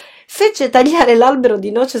pazzo, fece tagliare l'albero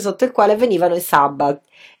di noce sotto il quale venivano i sabbat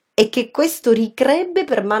e che questo ricrebbe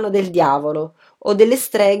per mano del diavolo o delle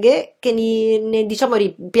streghe che ne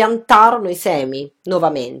ripiantarono i semi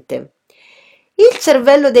nuovamente. Il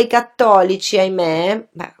cervello dei cattolici, ahimè,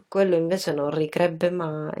 quello invece non ricrebbe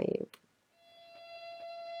mai.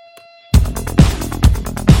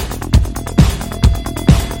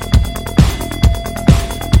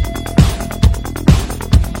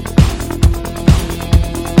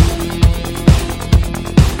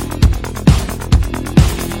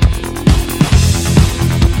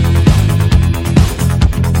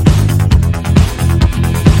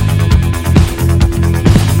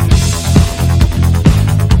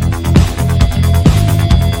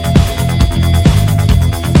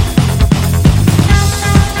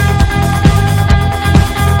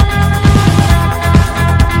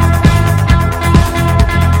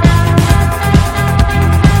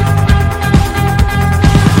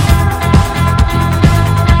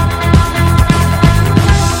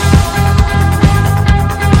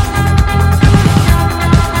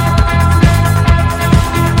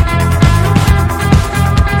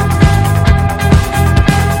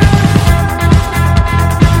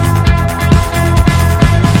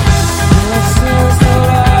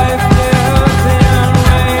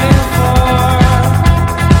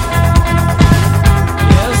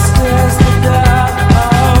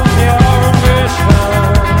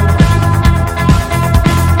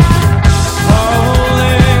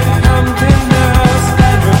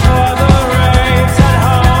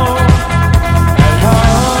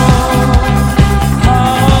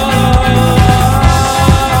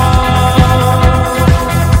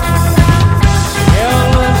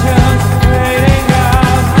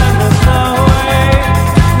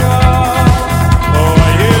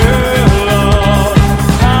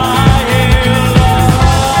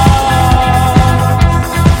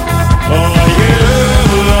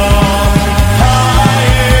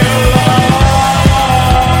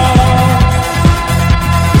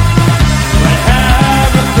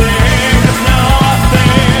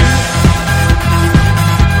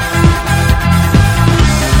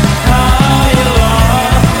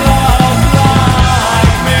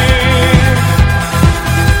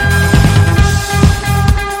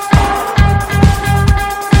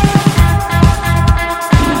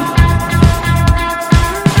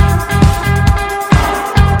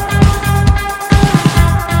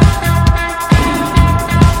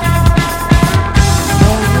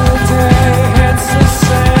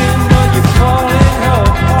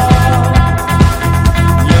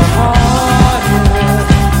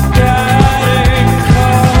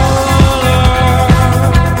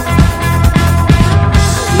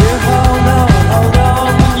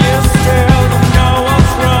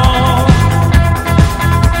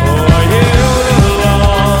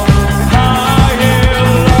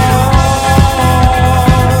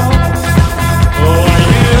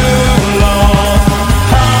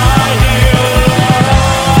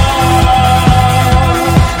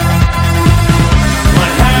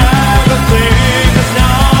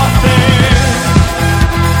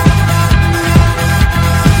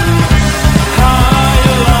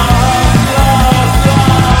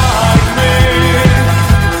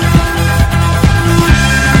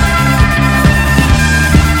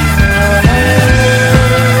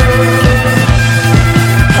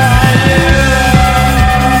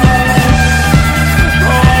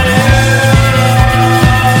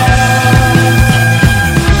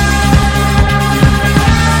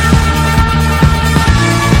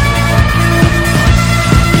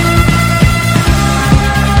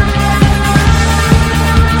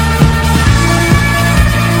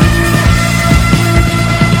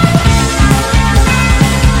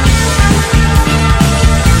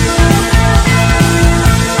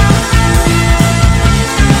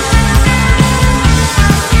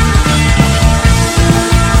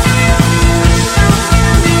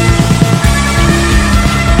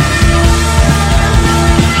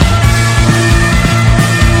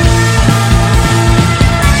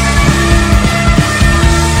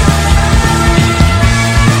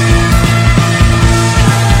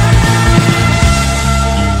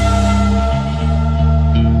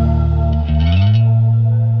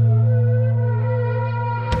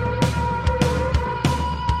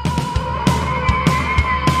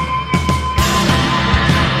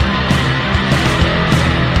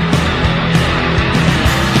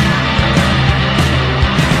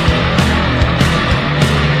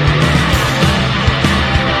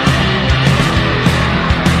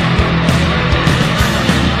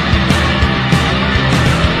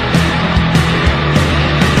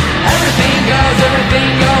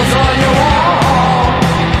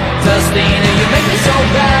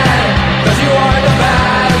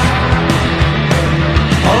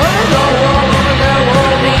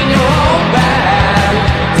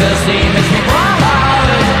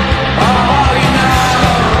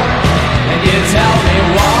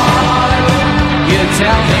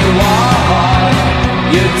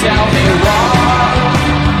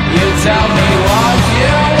 tell me what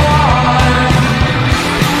you want.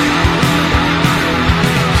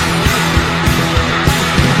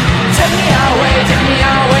 Take me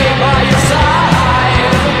away by your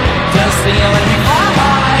side. Just feeling me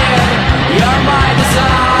fire. You're my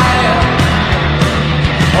desire.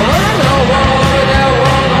 Run the world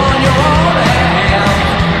on your own hand.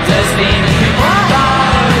 Just feeling me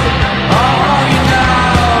fire. Oh, you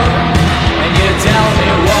know. And you tell me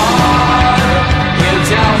what. You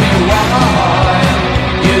tell me what.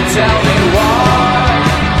 You tell me what.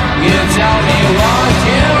 You tell me what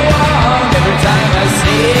you want. Every time I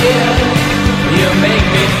see you, you make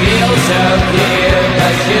me feel so clear.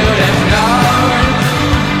 I should have known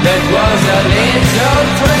that was a little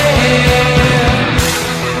thrill.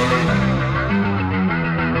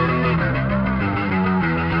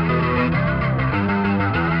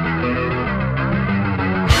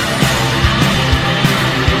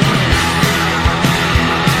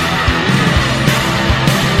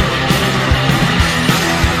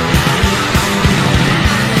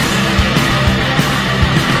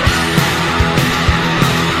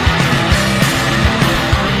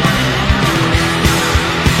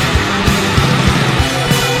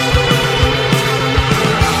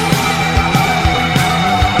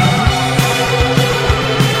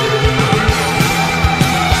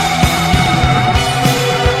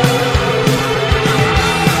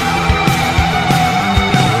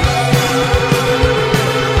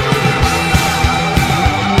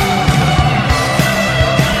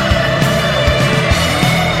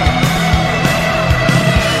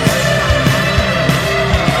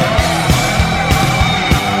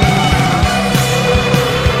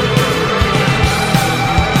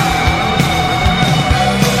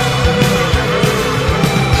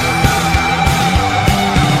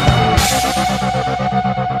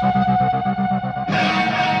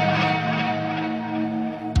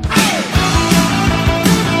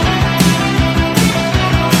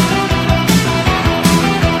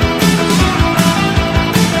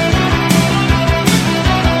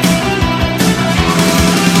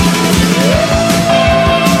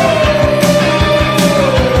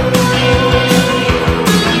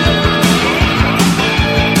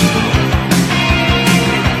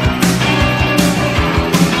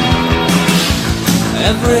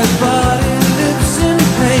 Everybody lives in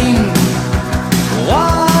pain.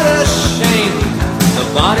 What a shame. The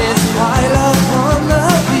bodies pile up on the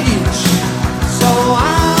beach, so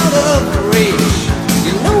out of reach.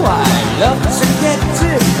 You know I love to get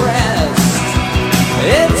depressed.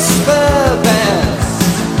 It's the best.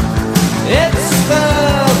 It's the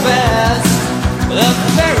best. The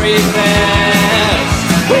very best.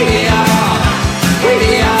 We are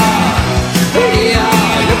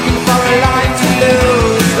looking for a life to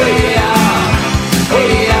lose. We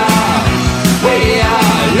are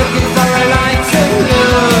looking for a life to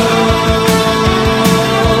lose.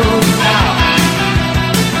 Now.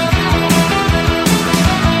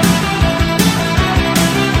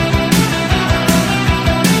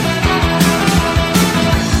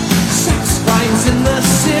 Sex crimes in the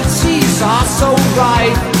cities are so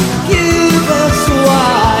right. Give us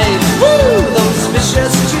wide. Woo! Those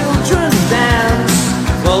vicious children dance.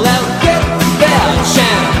 Well, they'll get their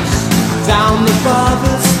chance. Down the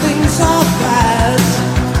barbers, things are bad.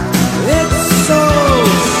 It's so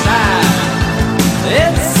sad.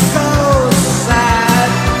 It's so sad.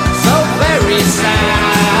 So very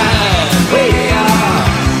sad. We are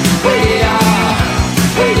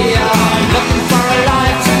looking for a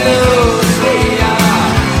life to lose. We are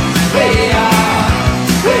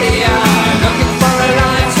looking for a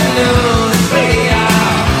life to lose. We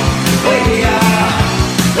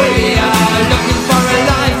are looking for a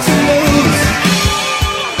life to lose.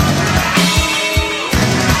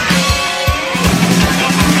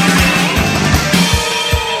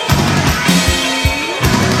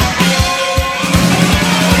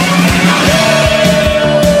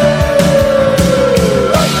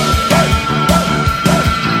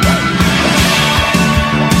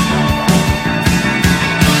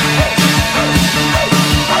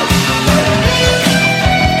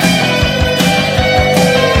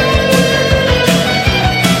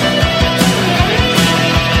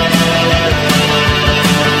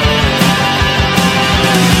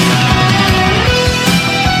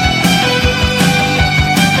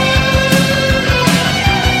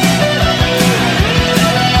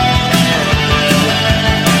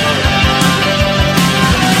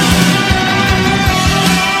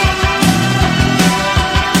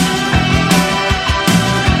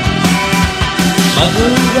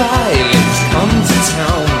 Mother Riley's come to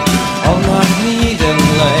town on Arden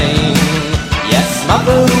Lane. Yes,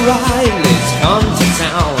 Mother Riley's come to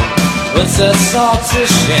town puts us all to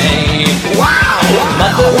shame. Wow!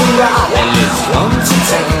 Mother Riley's come to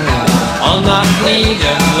town on our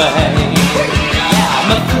pleading lane.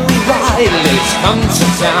 Yeah, Mother Riley's come to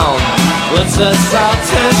town, puts us all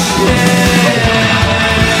to shame.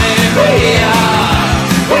 We are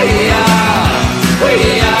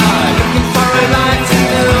looking for a light to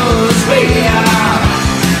lose. We are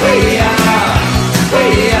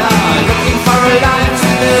looking for a light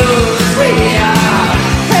to lose. We are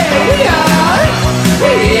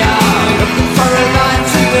looking for a light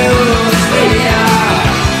to lose. We are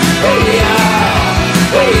looking for a light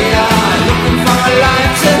to lose. Looking for a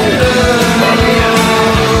light to lose. Looking for a light to lose.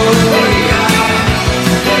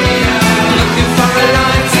 Looking for a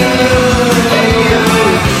light to lose.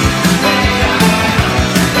 Looking for a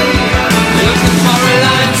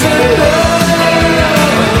light to lose.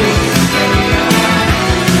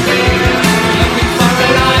 Looking for a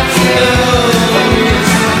light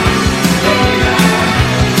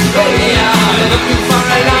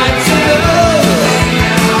to lose.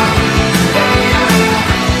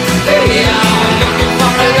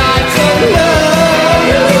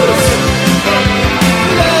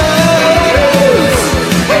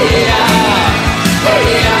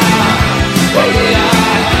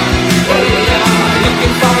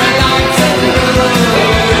 Looking for a light to lose.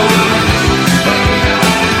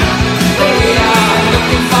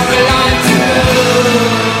 Looking for a light to lose.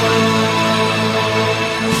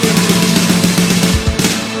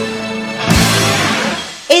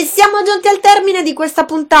 E siamo giunti al termine di questa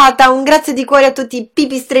puntata. Un grazie di cuore a tutti i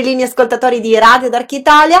pipistrellini ascoltatori di Radio Dark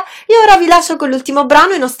Italia. Io ora vi lascio con l'ultimo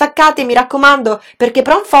brano e non staccate, mi raccomando, perché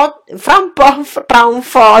fra un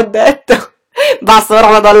po' ho detto. Basta, ora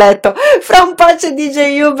vado a letto. Fra un po' c'è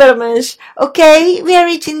DJ Ubermensch. Ok, we are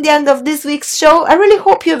reaching the end of this week's show. I really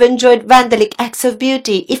hope you've enjoyed Vandalic Acts of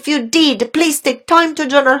Beauty. If you did, please take time to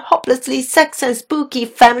join our hopelessly sex and spooky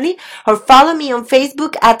family, or follow me on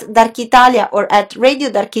Facebook at Dark Italia or at Radio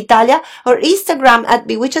Dark Italia, or Instagram at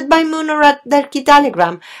Bewitched by Moon or at Dark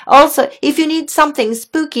Italiagram. Also, if you need something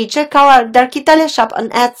spooky, check out our Dark Italia shop on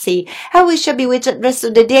Etsy. I wish you a bewitched rest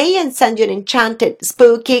of the day and send you an enchanted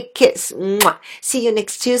spooky kiss. Mwah. See you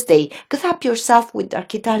next Tuesday. Good up yourself with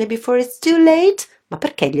Dark Italia before it's too late. Ma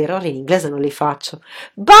perché gli errori in inglese non li faccio?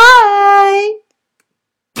 Bye!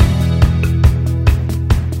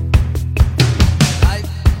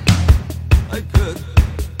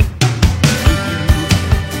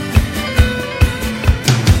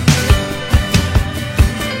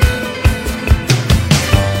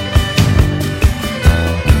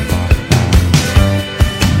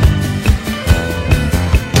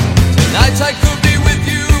 I could be with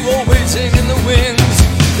you or waiting in the winds.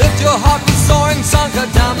 Lift your heart with soaring song,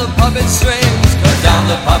 cut down the puppet strings, cut down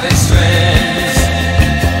the puppet strings.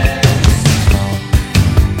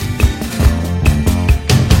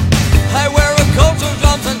 I wear a coat of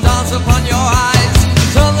drums and dance upon your eyes.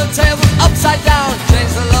 Turn the tables upside down, change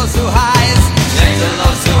the lows to highs, change the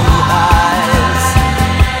lows to highs.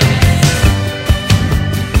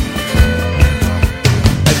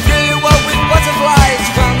 I fill you up with butterflies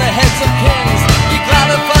from the heads of kings. You cloud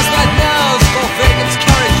of first night nerves for Vegan's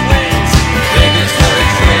courage wings. Vegan's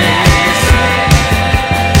courage wings.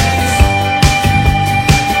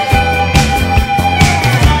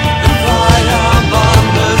 If I am on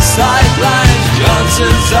the sidelines,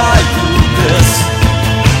 Johnson's I do this.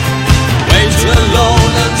 Wait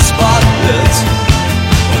alone and spotless.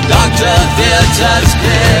 Dr. Theater's